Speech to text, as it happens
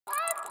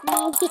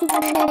Hi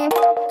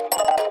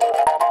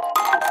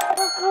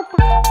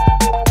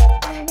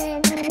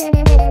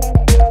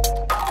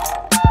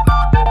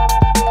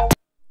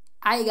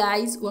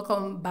guys,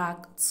 welcome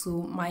back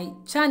to my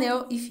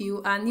channel. If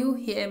you are new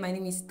here, my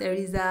name is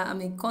Teresa.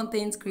 I'm a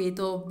content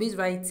creator based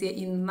right here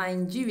in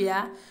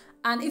Nigeria,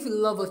 and if you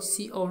love what you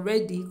see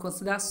already,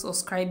 consider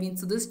subscribing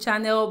to this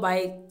channel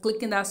by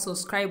clicking that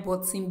subscribe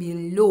button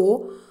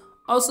below.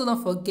 Also,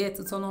 don't forget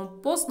to turn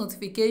on post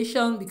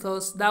notification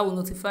because that will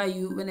notify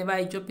you whenever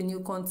I drop a new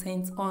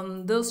content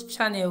on this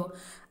channel.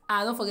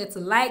 And don't forget to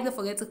like, don't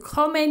forget to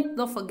comment,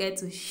 don't forget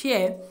to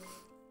share.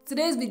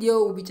 Today's video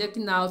will be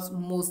checking out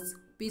most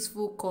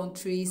peaceful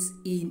countries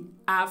in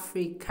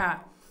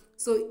Africa.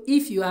 So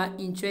if you are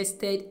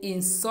interested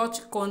in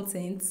such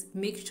content,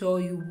 make sure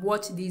you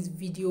watch this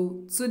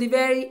video to the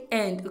very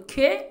end,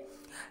 okay?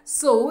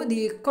 So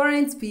the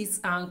current peace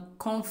and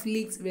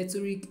conflict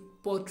rhetoric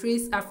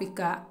portrays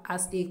Africa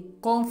as a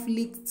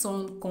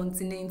conflict-torn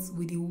continent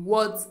with the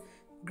world's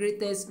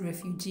greatest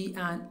refugee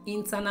and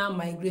internal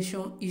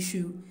migration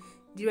issue.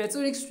 The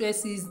rhetoric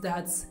stresses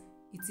that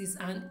it is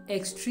an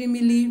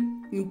extremely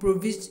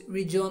impoverished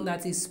region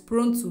that is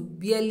prone to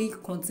barely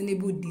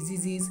containable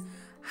diseases,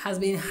 has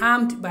been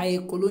harmed by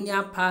a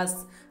colonial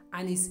past,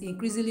 and is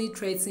increasingly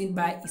threatened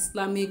by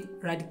Islamic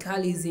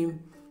radicalism.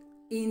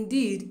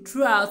 Indeed,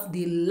 throughout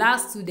the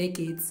last 2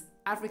 decades,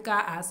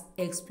 Africa has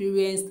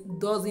experienced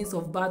dozens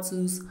of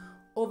battles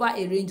over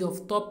a range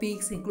of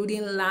topics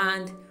including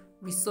land,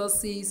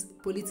 resources,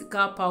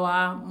 political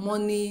power,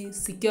 money,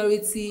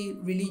 security,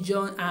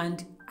 religion,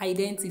 and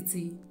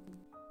identity.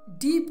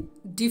 Deep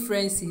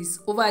differences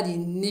over the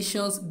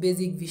nation's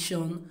basic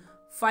vision,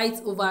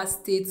 fights over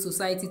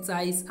state-society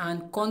ties,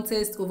 and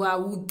contests over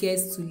who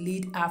gets to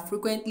lead are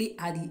frequently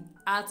at the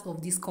heart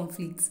of these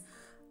conflicts.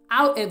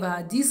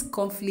 However, these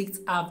conflicts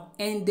have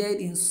ended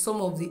in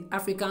some of the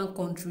African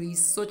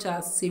countries such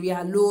as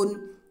Sierra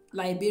Leone,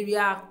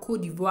 Liberia,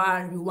 Cote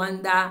d'Ivoire,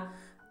 Rwanda,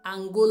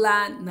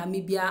 Angola,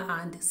 Namibia,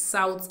 and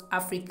South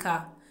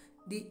Africa.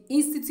 The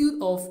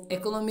Institute of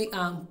Economic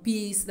and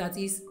Peace, that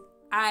is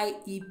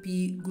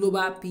IEP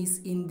Global Peace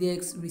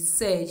Index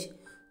research,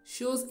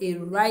 shows a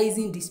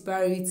rising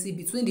disparity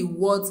between the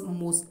world's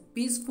most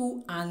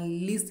peaceful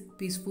and least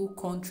peaceful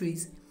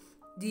countries.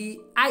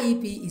 The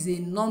IEP is a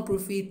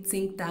non-profit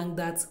think tank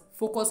that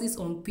focuses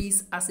on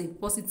peace as a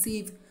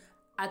positive,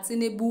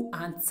 attainable,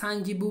 and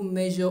tangible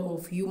measure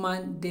of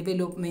human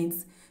development.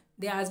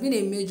 There has been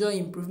a major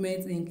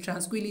improvement in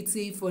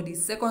tranquility for the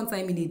second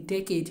time in a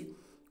decade.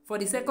 For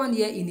the second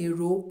year in a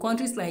row,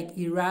 countries like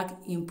Iraq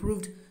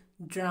improved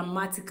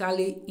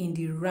dramatically in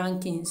the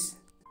rankings.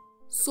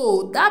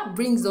 So that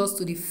brings us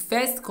to the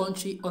first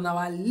country on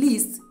our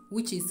list,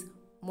 which is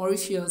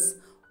Mauritius.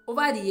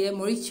 Over the year,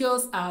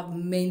 Mauritius have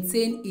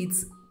maintained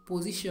its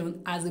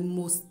position as the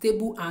most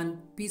stable and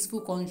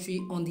peaceful country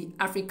on the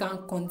African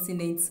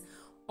continent.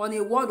 On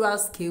a worldwide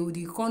scale,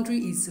 the country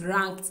is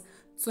ranked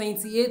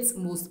 28th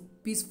most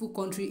peaceful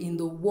country in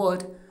the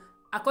world.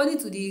 According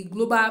to the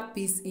Global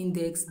Peace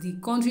Index, the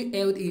country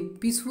held a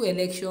peaceful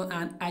election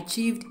and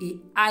achieved a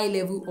high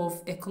level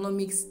of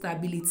economic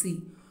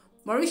stability.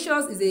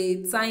 Mauritius is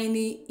a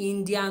tiny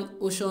Indian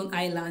Ocean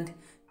island.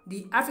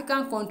 The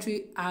African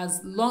country has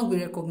long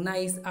been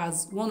recognized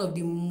as one of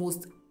the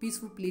most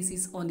peaceful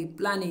places on the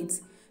planet.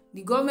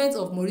 The government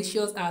of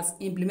Mauritius has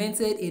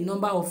implemented a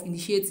number of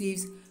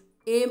initiatives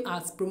aimed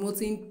at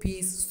promoting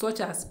peace,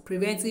 such as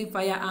preventing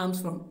firearms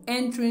from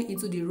entering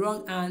into the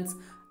wrong hands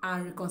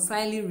and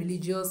reconciling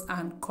religious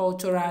and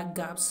cultural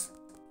gaps.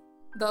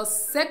 The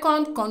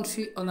second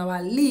country on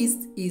our list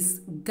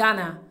is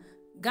Ghana.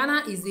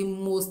 Ghana is the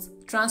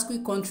most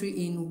tranquil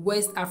country in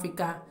West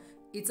Africa.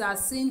 It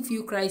has seen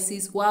few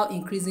crises while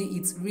increasing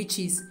its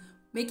riches,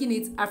 making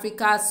it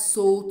Africa's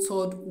sole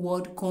third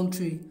world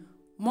country.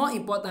 More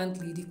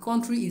importantly, the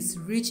country is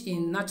rich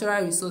in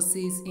natural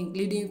resources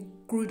including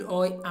crude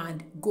oil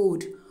and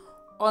gold.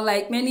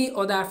 Unlike many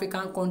other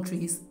African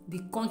countries,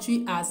 the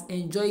country has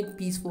enjoyed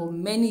peace for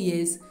many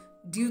years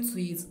due to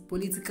its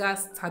political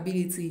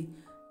stability.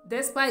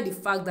 Despite the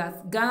fact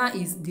that Ghana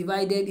is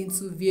divided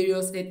into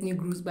various ethnic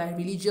groups by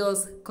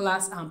religious,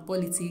 class, and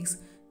politics,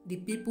 the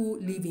people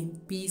live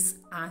in peace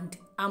and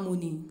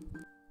harmony.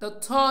 The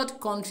third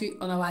country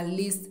on our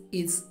list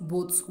is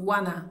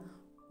Botswana.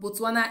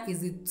 Botswana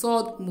is the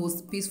third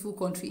most peaceful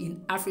country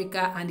in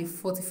Africa and the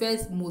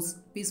 41st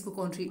most peaceful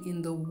country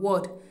in the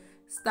world.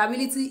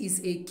 Stability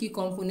is a key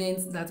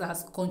component that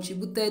has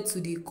contributed to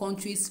the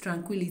country's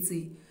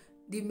tranquility.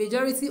 The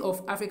majority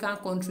of African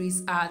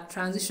countries are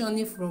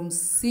transitioning from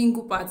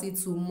single-party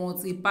to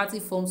multi-party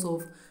forms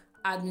of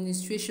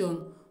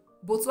administration.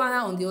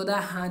 Botswana, on the other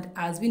hand,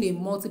 has been a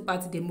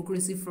multi-party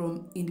democracy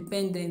from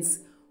independence.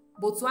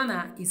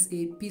 Botswana is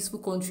a peaceful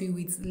country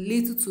with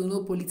little to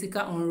no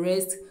political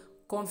unrest,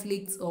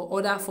 conflicts, or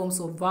other forms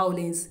of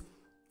violence.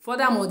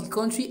 Furthermore, the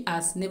country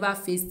has never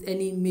faced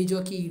any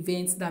major key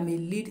events that may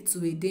lead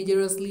to a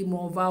dangerously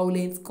more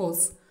violent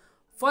course.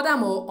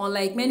 Furthermore,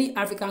 unlike many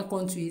African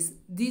countries,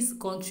 this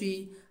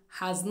country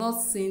has not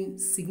seen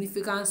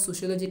significant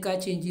sociological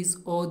changes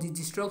or the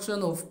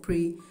destruction of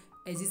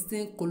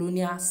pre-existing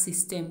colonial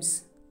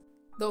systems.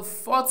 The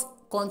fourth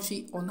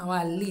country on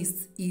our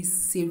list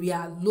is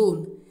Sierra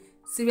Leone.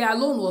 Sierra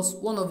Leone was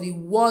one of the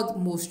world's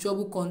most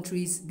troubled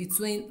countries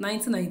between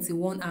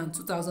 1991 and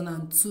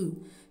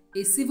 2002.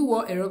 A civil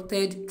war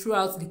erupted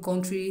throughout the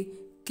country,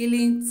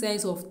 killing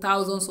tens of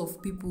thousands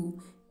of people.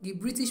 The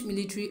British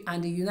military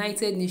and the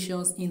United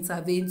Nations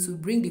intervened to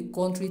bring the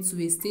country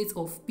to a state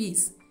of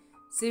peace.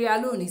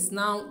 Sierra Leone is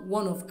now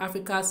one of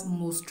Africa's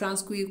most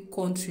tranquil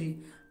countries,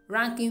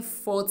 ranking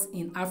 4th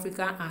in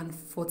Africa and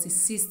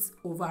 46th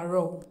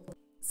overall.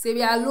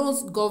 Sierra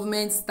Leone's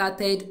government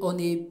started on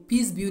a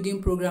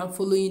peace-building program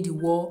following the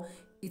war.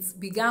 It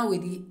began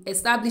with the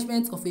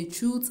establishment of a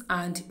Truth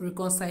and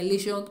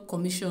Reconciliation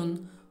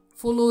Commission,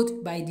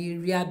 followed by the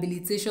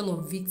rehabilitation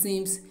of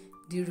victims,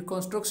 the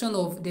reconstruction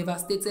of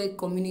devastated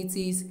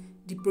communities,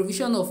 the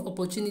provision of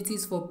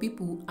opportunities for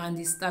people, and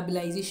the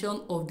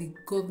stabilization of the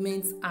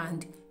government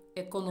and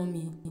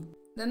economy.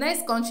 The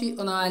next country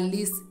on our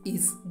list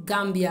is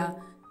Gambia.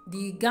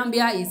 The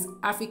Gambia is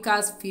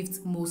Africa's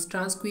 5th most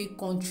tranquil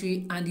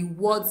country and the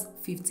world's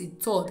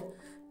 53rd.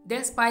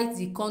 Despite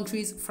the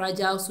country's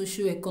fragile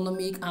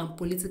socio-economic and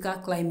political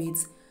climate,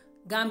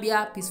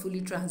 Gambia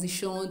peacefully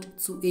transitioned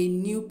to a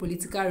new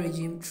political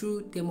regime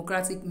through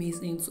democratic means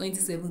in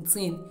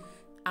 2017,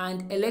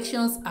 and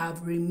elections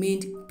have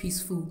remained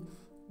peaceful.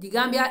 The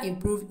Gambia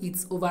improved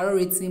its overall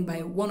rating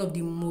by one of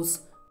the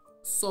most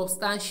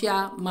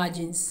substantial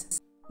margins.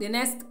 The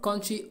next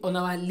country on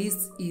our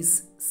list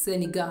is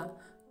Senegal.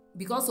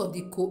 Because of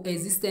the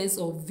coexistence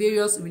of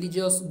various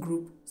religious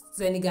groups,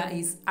 Senegal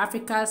is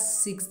Africa's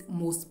 6th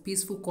most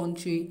peaceful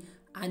country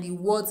and the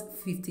world's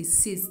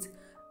 56th.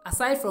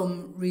 Aside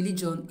from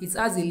religion, it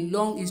has a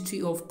long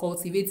history of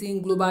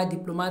cultivating global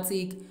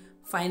diplomatic,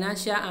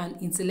 financial,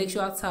 and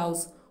intellectual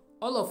ties,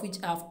 all of which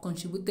have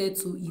contributed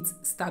to its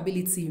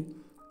stability.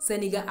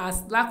 Senegal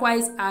has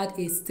likewise had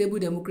a stable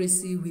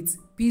democracy with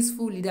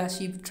peaceful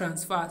leadership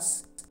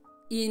transfers.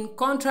 In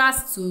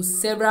contrast to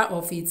several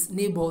of its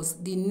neighbors,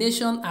 the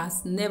nation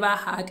has never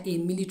had a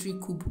military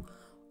coup,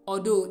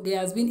 although there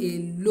has been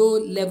a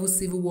low-level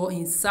civil war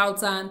in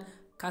southern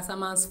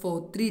Casamance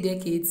for 3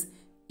 decades.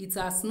 It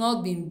has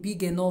not been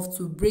big enough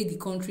to break the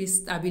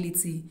country's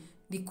stability.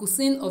 The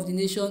cuisine of the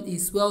nation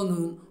is well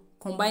known,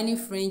 combining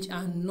French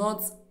and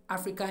North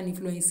African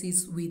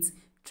influences with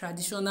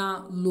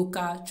traditional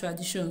local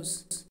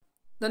traditions.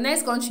 The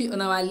next country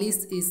on our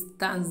list is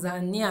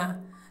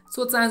Tanzania.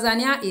 So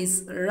Tanzania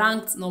is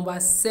ranked number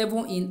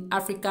 7 in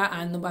Africa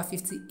and number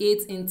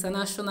 58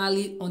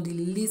 internationally on the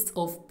list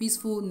of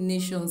peaceful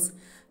nations.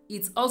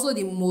 It's also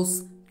the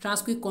most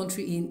tranquil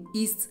country in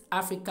East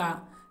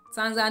Africa.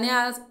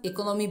 Tanzania's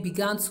economy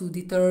began to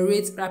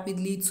deteriorate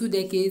rapidly 2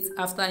 decades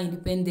after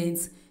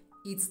independence.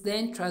 It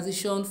then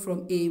transitioned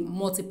from a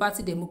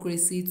multi-party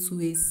democracy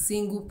to a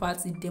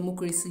single-party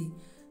democracy.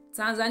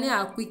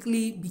 Tanzania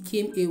quickly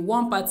became a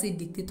one-party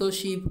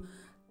dictatorship.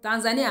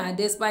 Tanzania,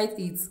 despite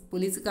its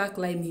political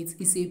climate,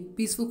 is a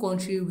peaceful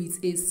country with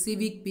a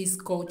civic peace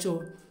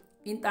culture.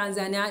 In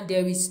Tanzania,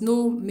 there is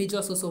no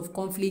major source of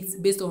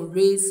conflict based on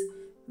race,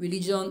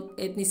 religion,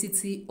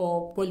 ethnicity,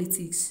 or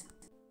politics.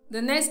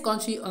 The next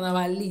country on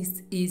our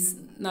list is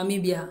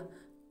Namibia.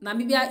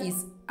 Namibia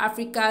is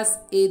Africa's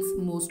 8th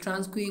most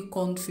tranquil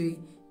country.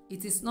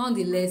 It is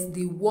nonetheless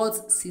the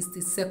world's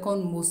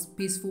 62nd most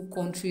peaceful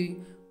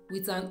country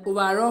with an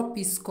overall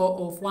peace score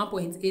of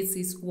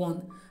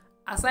 1.861.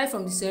 Aside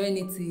from the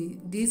serenity,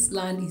 this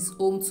land is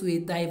home to a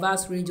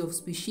diverse range of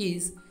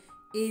species.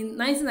 In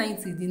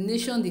 1990, the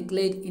nation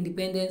declared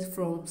independence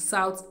from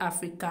South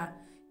Africa.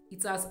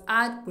 It has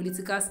had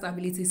political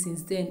stability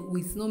since then,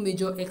 with no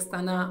major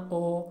external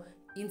or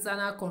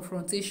internal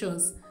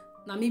confrontations.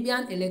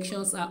 Namibian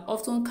elections are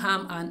often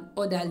calm and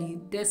orderly,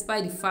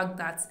 despite the fact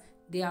that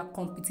they are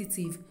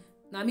competitive.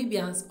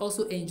 Namibians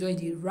also enjoy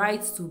the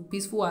right to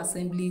peaceful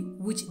assembly,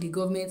 which the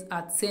government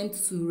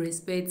attempts to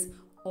respect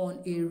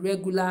on a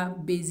regular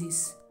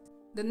basis.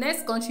 The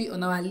next country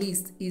on our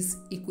list is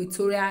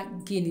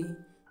Equatorial Guinea.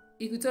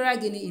 Equatorial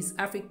Guinea is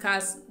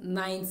Africa's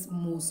 9th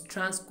most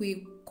tranquil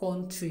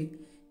country.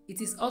 It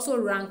is also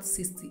ranked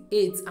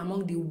 68th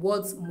among the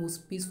world's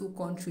most peaceful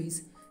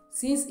countries.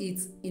 Since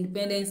its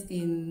independence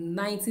in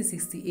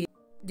 1968,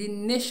 the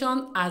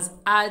nation has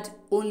had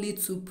only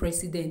 2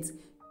 presidents.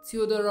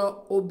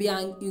 Teodoro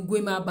Obiang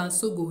Nguema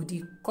Bansogo,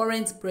 the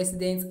current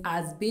president,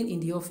 has been in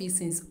the office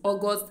since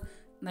August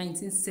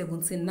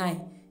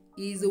 1979.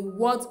 He is the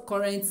world's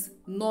current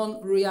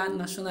non-royal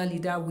national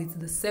leader with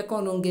the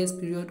second longest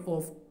period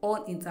of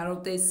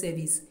uninterrupted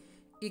service.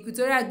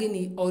 Equatorial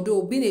Guinea,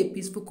 although being a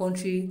peaceful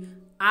country,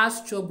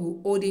 has trouble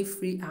holding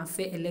free and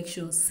fair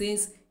elections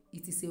since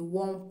it is a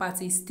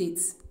one-party state.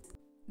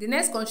 The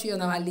next country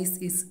on our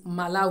list is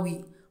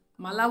Malawi.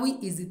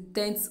 Malawi is the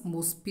 10th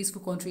most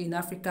peaceful country in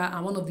Africa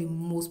and one of the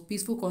most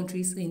peaceful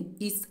countries in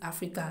East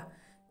Africa.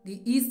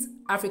 The East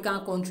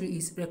African country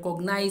is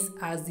recognized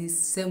as the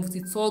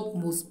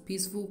 73rd most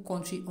peaceful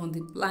country on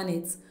the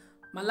planet.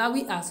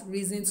 Malawi has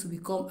risen to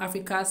become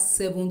Africa's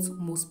 7th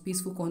most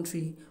peaceful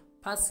country,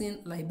 passing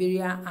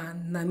Liberia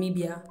and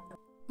Namibia.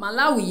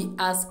 Malawi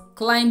has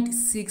climbed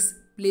 6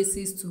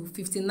 places to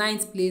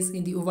 59th place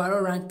in the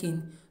overall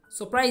ranking.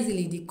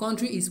 Surprisingly, the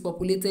country is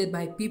populated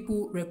by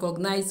people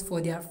recognized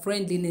for their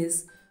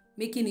friendliness,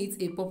 making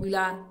it a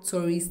popular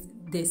tourist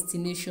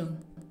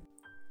destination.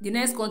 The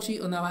next country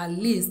on our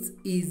list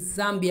is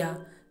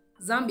Zambia.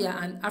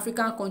 Zambia, an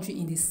African country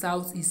in the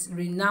south, is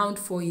renowned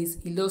for its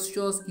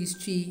illustrious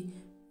history,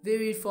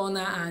 varied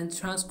fauna, and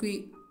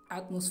tranquil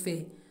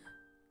atmosphere.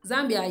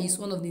 Zambia is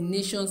one of the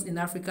nations in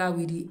Africa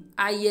with the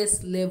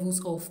highest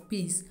levels of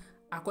peace,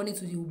 according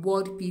to the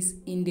World Peace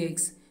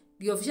Index.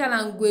 The official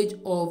language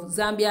of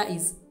Zambia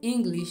is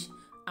English,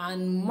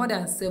 and more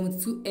than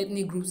 72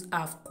 ethnic groups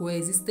have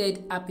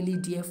coexisted happily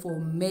there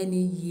for many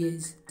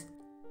years.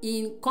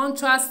 In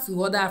contrast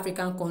to other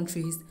African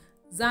countries,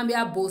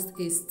 Zambia boasts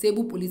a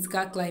stable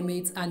political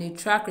climate and a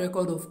track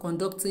record of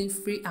conducting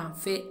free and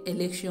fair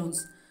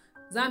elections.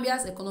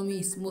 Zambia's economy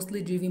is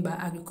mostly driven by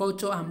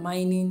agriculture and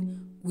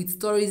mining, with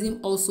tourism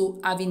also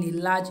having a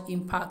large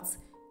impact.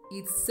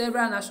 Its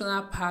several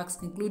national parks,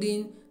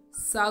 including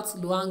South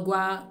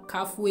Luangwa,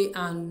 Kafue,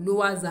 and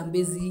Lower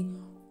Zambezi,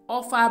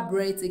 offer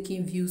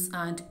breathtaking views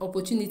and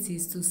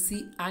opportunities to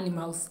see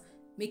animals,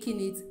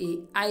 making it a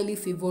highly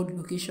favored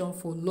location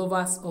for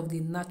lovers of the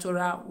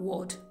natural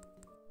world.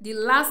 The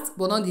last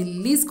but not the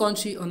least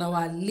country on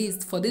our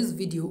list for this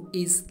video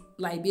is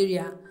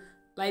Liberia.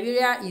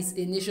 Liberia is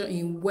a nation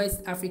in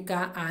West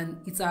Africa, and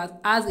it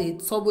has a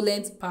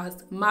turbulent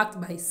past marked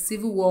by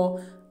civil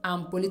war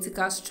and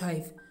political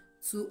strife.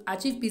 To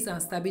achieve peace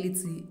and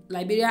stability,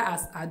 Liberia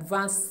has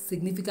advanced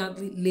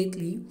significantly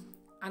lately,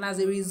 and as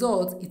a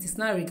result, it is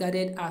now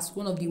regarded as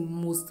one of the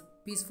most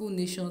peaceful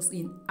nations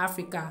in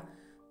Africa.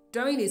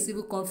 During a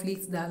civil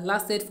conflict that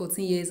lasted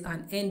 14 years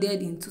and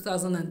ended in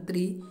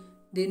 2003,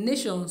 the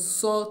nation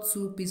saw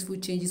 2 peaceful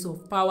changes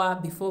of power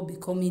before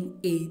becoming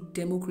a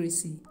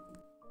democracy.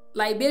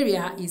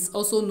 Liberia is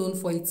also known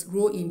for its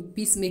role in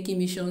peacemaking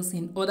missions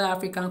in other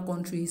African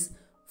countries,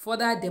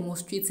 further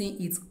demonstrating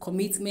its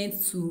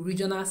commitment to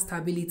regional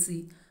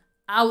stability.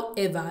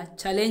 However,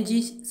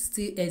 challenges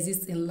still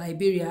exist in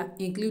Liberia,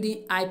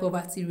 including high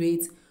poverty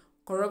rates,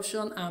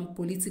 corruption, and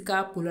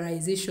political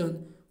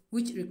polarization,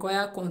 which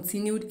require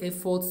continued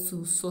efforts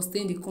to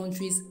sustain the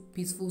country's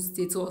peaceful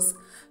status.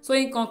 So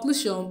in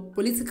conclusion,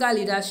 political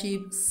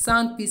leadership,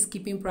 sound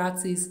peacekeeping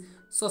practice,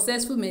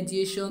 successful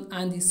mediation,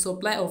 and the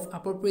supply of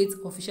appropriate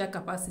official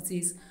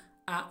capacities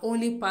are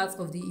only part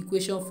of the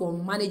equation for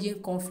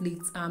managing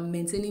conflicts and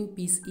maintaining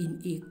peace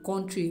in a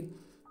country.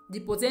 The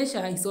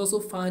potential is also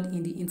found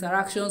in the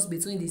interactions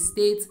between the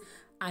state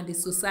and the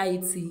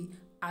society,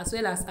 as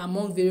well as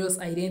among various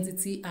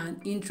identity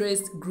and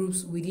interest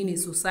groups within a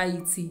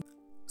society.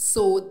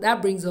 So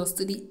that brings us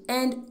to the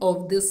end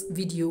of this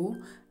video.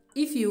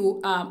 If you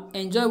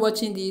enjoy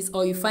watching this,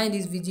 or you find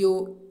this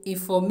video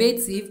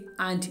informative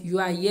and you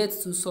are yet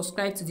to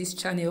subscribe to this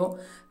channel,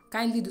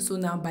 kindly do so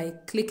now by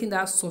clicking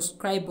that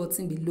subscribe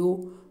button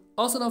below.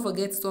 Also, don't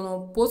forget to turn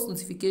on post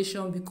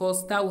notification,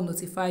 because that will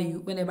notify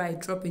you whenever I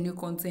drop a new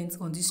content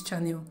on this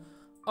channel.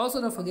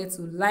 Also, don't forget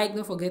to like,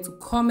 don't forget to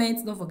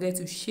comment, don't forget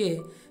to share,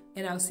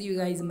 and I'll see you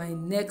guys in my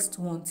next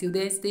one. Till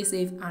then, stay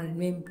safe and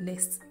remain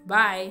blessed.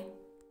 Bye.